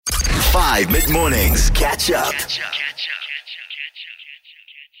5 mid-mornings. Catch up.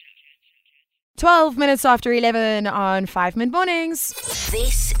 12 minutes after 11 on 5 mid-mornings.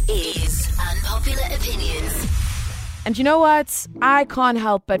 This is Unpopular Opinions. And you know what? I can't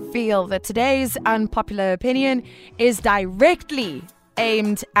help but feel that today's unpopular opinion is directly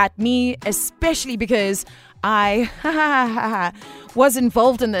aimed at me, especially because I was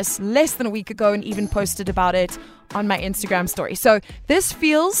involved in this less than a week ago and even posted about it on my Instagram story. So this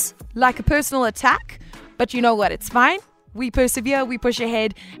feels like a personal attack, but you know what? It's fine. We persevere, we push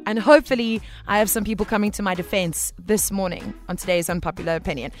ahead, and hopefully I have some people coming to my defense this morning on today's unpopular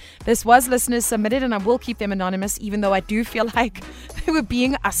opinion. This was listeners submitted, and I will keep them anonymous, even though I do feel like they were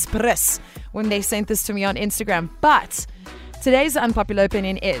being aspris when they sent this to me on Instagram. But today's unpopular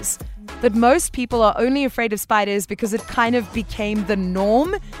opinion is that most people are only afraid of spiders because it kind of became the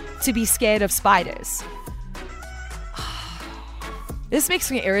norm to be scared of spiders. This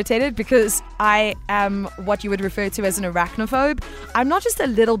makes me irritated because I am what you would refer to as an arachnophobe. I'm not just a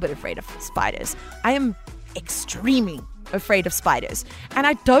little bit afraid of spiders. I am extremely afraid of spiders. And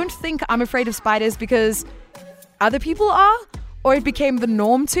I don't think I'm afraid of spiders because other people are, or it became the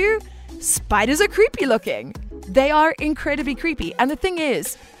norm to. Spiders are creepy looking. They are incredibly creepy. And the thing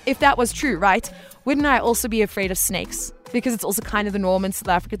is, if that was true, right, wouldn't I also be afraid of snakes? Because it's also kind of the norm in South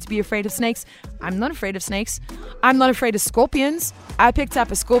Africa to be afraid of snakes. I'm not afraid of snakes. I'm not afraid of scorpions. I picked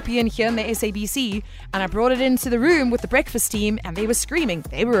up a scorpion here in the SABC and I brought it into the room with the breakfast team and they were screaming.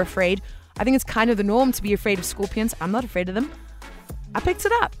 They were afraid. I think it's kind of the norm to be afraid of scorpions. I'm not afraid of them. I picked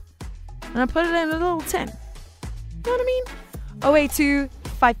it up and I put it in a little tin. You know what I mean? 082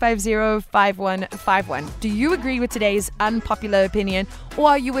 550 5151. Do you agree with today's unpopular opinion, or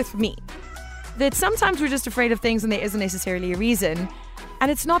are you with me? That sometimes we're just afraid of things and there isn't necessarily a reason,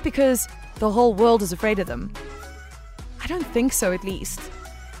 and it's not because the whole world is afraid of them. I don't think so, at least.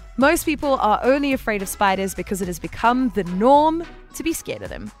 Most people are only afraid of spiders because it has become the norm to be scared of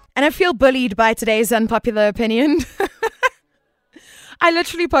them. And I feel bullied by today's unpopular opinion. I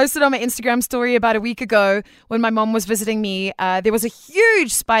literally posted on my Instagram story about a week ago when my mom was visiting me. There was a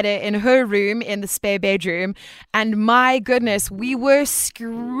huge spider in her room in the spare bedroom. And my goodness, we were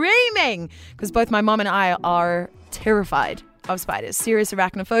screaming because both my mom and I are terrified of spiders, serious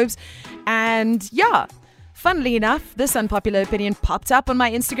arachnophobes. And yeah, funnily enough, this unpopular opinion popped up on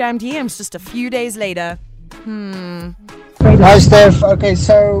my Instagram DMs just a few days later. Hi Steph. Okay,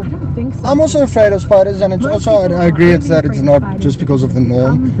 so I'm also afraid of spiders, and it's also, I agree that it's not just because of the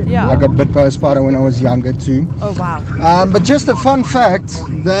norm. Yeah. I got bit by a spider when I was younger too. Oh wow. But just a fun fact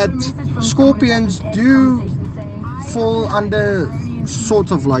that scorpions do fall under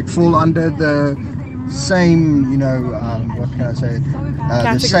the same, what can I say?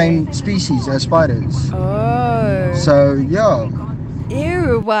 The same species as spiders. Oh. So yeah.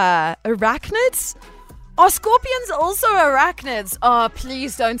 Ew. Arachnids? Are scorpions also arachnids? Oh,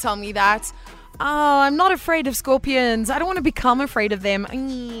 please don't tell me that. Oh, I'm not afraid of scorpions. I don't want to become afraid of them.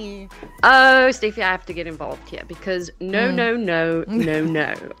 Oh, Steffi, I have to get involved here because no.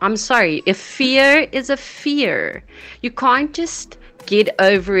 I'm sorry. If fear is a fear, you can't just get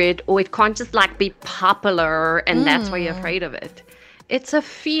over it, or it can't just be popular and that's why you're afraid of it. It's a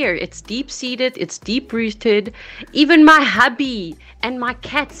fear. It's deep-seated. It's deep-rooted. Even my hubby and my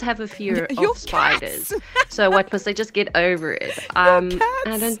cats have a fear of spiders. So what must they just get over it? I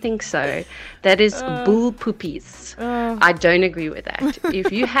don't think so. That is bull poopies. I don't agree with that. If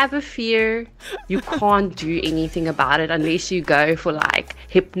you have a fear, you can't do anything about it unless you go for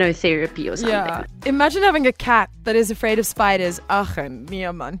hypnotherapy or something. Yeah. Imagine having a cat that is afraid of spiders. Ach, nee,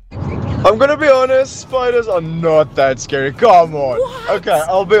 man. I'm gonna be honest, spiders are not that scary. Come on. What? Okay,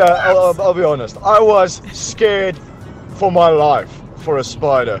 I'll be honest. I was scared for my life for a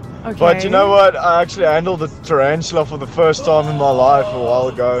spider. Okay. But you know what? I actually handled a tarantula for the first time in my life a while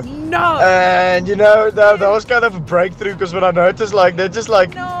ago. No. And that was kind of a breakthrough because when I noticed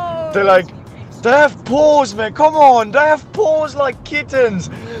they have paws, man. Come on. They have paws like kittens.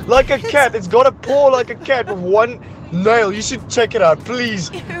 Like a cat. It's got a paw like a cat with one nail. You should check it out,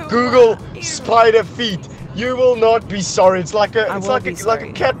 please. Google spider feet. You will not be sorry. It's like a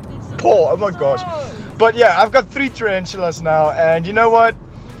cat paw. Oh my gosh. But yeah, I've got 3 tarantulas now, and you know what?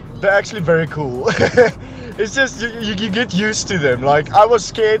 They're actually very cool. It's just you get used to them. I was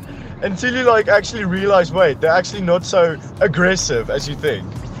scared until you actually realize, wait, they're actually not so aggressive as you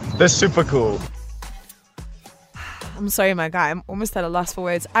think. They're super cool. I'm sorry, my guy. I'm almost at a loss for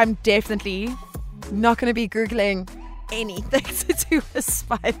words. I'm definitely not going to be Googling anything to do with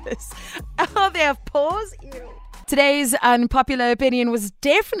spiders. Oh, they have paws? Ew. Today's unpopular opinion was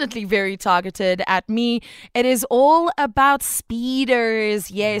definitely very targeted at me. It is all about speeders.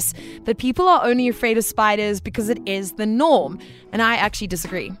 Yes, that people are only afraid of spiders because it is the norm. And I actually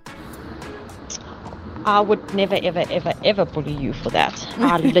disagree. I would never, ever, ever, ever bully you for that.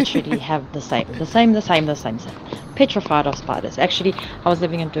 I literally have the same. Petrified of spiders. Actually, I was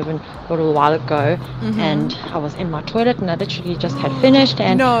living in Durban a little while ago, and I was in my toilet, and I literally just had finished,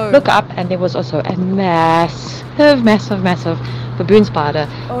 and look up, and there was also a massive baboon spider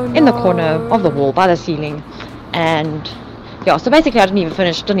in the corner of the wall by the ceiling. And yeah, so basically I didn't even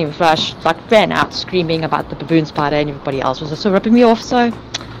finish, didn't even flush, like ran out screaming about the baboon spider, and everybody else was also ripping me off. So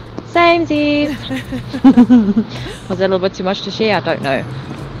samesies. Was that a little bit too much to share? I don't know.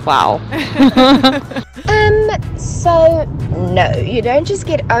 Wow. So no, you don't just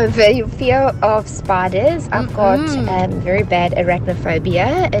get over your fear of spiders. I've got very bad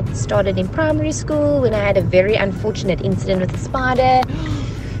arachnophobia. It started in primary school when I had a very unfortunate incident with a spider.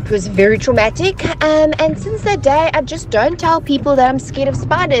 It was very traumatic, and since that day I just don't tell people that I'm scared of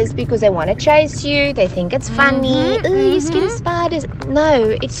spiders because they want to chase you. They think it's funny. You're scared of spiders.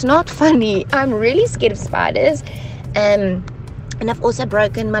 No, it's not funny. I'm really scared of spiders. And I've also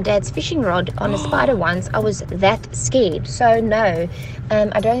broken my dad's fishing rod on a spider once. I was that scared. So no,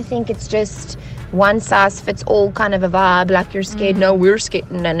 I don't think it's just one size fits all kind of a vibe, like you're scared. No, we're scared.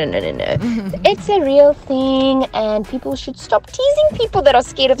 No. It's a real thing, and people should stop teasing people that are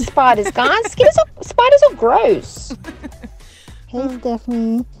scared of spiders, guys. Spiders are gross. Hey,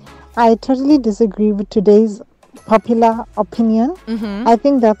 Stephanie. I totally disagree with today's popular opinion. I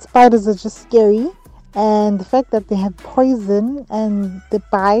think that spiders are just scary. And the fact that they have poison and the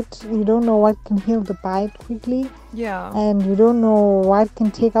bite, you don't know what can heal the bite quickly. Yeah. And you don't know what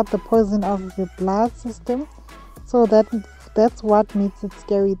can take out the poison out of your blood system. So that's what makes it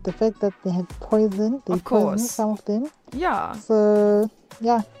scary. The fact that they have poison. They poison some of them. Yeah. So,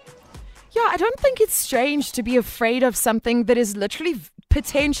 yeah. Yeah, I don't think it's strange to be afraid of something that is literally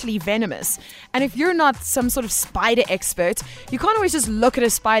potentially venomous. And if you're not some sort of spider expert, you can't always just look at a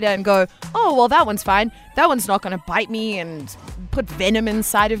spider and go, oh, well, that one's fine. That one's not going to bite me and put venom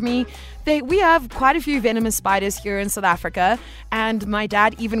inside of me. We have quite a few venomous spiders here in South Africa, and my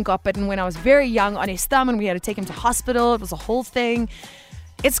dad even got bitten when I was very young on his thumb, and we had to take him to hospital. It was a whole thing.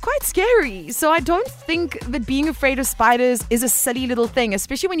 It's quite scary. So I don't think that being afraid of spiders is a silly little thing,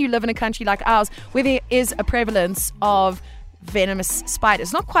 especially when you live in a country like ours where there is a prevalence of venomous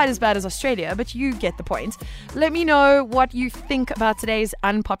spiders. Not quite as bad as Australia, but you get the point. Let me know what you think about today's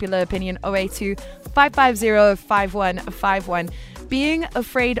unpopular opinion. 082 550 5151. Being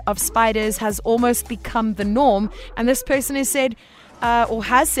afraid of spiders has almost become the norm, and this person has said on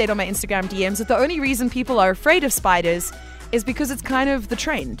my Instagram DMs that the only reason people are afraid of spiders is because it's kind of the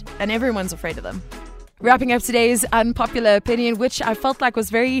trend and everyone's afraid of them. Wrapping up today's unpopular opinion, which I felt like was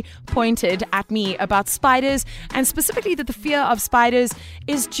very pointed at me about spiders, and specifically that the fear of spiders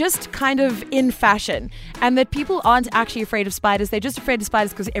is just kind of in fashion, and that people aren't actually afraid of spiders. They're just afraid of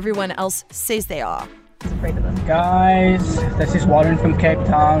spiders because everyone else says they are. Afraid of them. Guys, this is Warren from Cape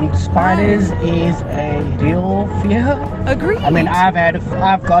Town. Spiders is a real fear. Agreed. I mean, I've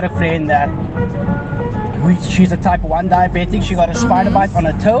got a friend that she's a type 1 diabetic. She got a spider bite on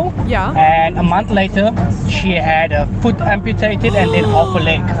her toe. Yeah. And a month later, she had a foot amputated and then half a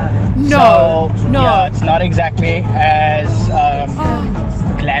leg. No. Yeah, it's not exactly as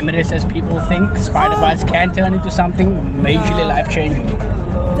glamorous as people think. Spider bites can turn into something majorly life-changing.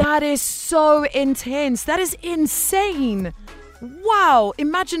 That is so intense. That is insane. Wow.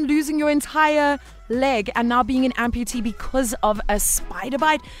 Imagine losing your entire leg and now being an amputee because of a spider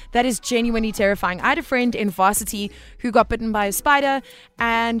bite. That is genuinely terrifying. I had a friend in varsity who got bitten by a spider,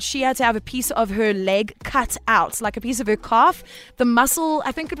 and she had to have a piece of her leg cut out, like a piece of her calf. The muscle,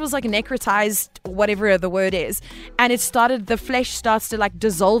 I think it was like necrotized, whatever the word is, and the flesh starts to like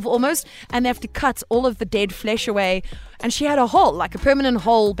dissolve almost, and they have to cut all of the dead flesh away. And she had a hole, like a permanent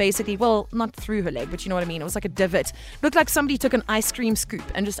hole, basically. Well, not through her leg, but you know what I mean. It was like a divot. Looked like somebody took an ice cream scoop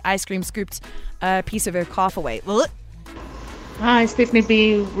and just ice cream scooped a piece of her calf away. Hi, Stephanie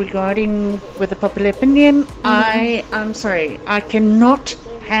B. Regarding with the popular opinion, I'm sorry, I cannot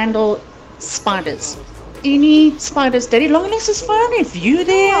handle spiders. Any spiders, Daddy Longinus is fine. If you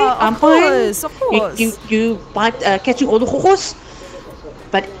there, I'm fine. Of course. You bite, catching all the holes.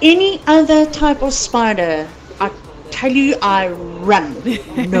 But any other type of spider, I tell you, I run.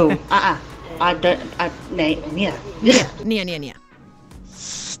 No, I don't. Near.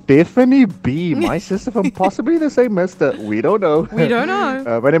 Stephanie B, my sister from possibly the same mister. We don't know.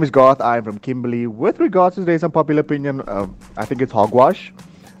 My name is Garth. I'm from Kimberley. With regards to today's unpopular opinion, I think it's hogwash.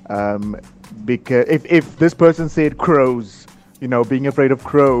 because if this person said crows, being afraid of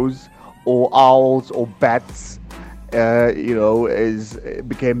crows or owls or bats,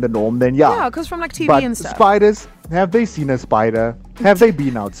 became the norm, then yeah, because from like TV but and stuff. Spiders, have they seen a spider? Have they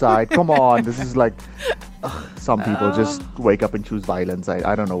been outside? Come on, this is like some people just wake up and choose violence.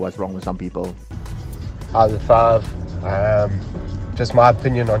 I don't know what's wrong with some people. Out of 5, just my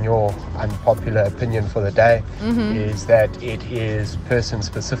opinion on your unpopular opinion for the day is that it is person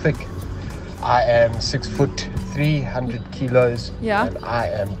specific. I am 6 foot 300 kilos, and I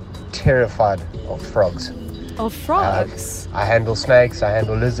am terrified of frogs. Of frogs? I handle snakes, I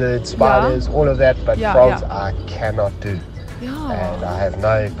handle lizards, spiders, all of that, but frogs I cannot do. And I have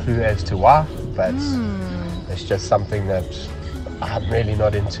no clue as to why, but it's just something that I'm really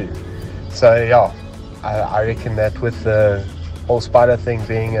not into. So yeah, I reckon that with the whole spider thing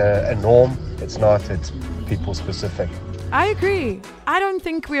being a norm, it's not, it's people specific. I agree. I don't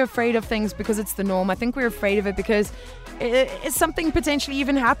think we're afraid of things because it's the norm. I think we're afraid of it because it's something potentially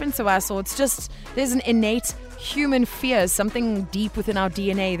even happened to us, or it's just there's an innate human fear, something deep within our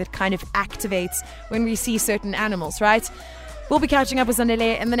DNA that kind of activates when we see certain animals, right? We'll be catching up with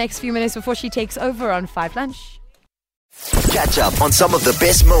Zandile in the next few minutes before she takes over on 5 Lunch. Catch up on some of the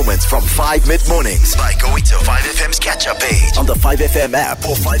best moments from 5 mid-mornings by going to 5FM's catch-up page on the 5FM app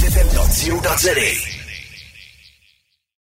or 5FM.co.za.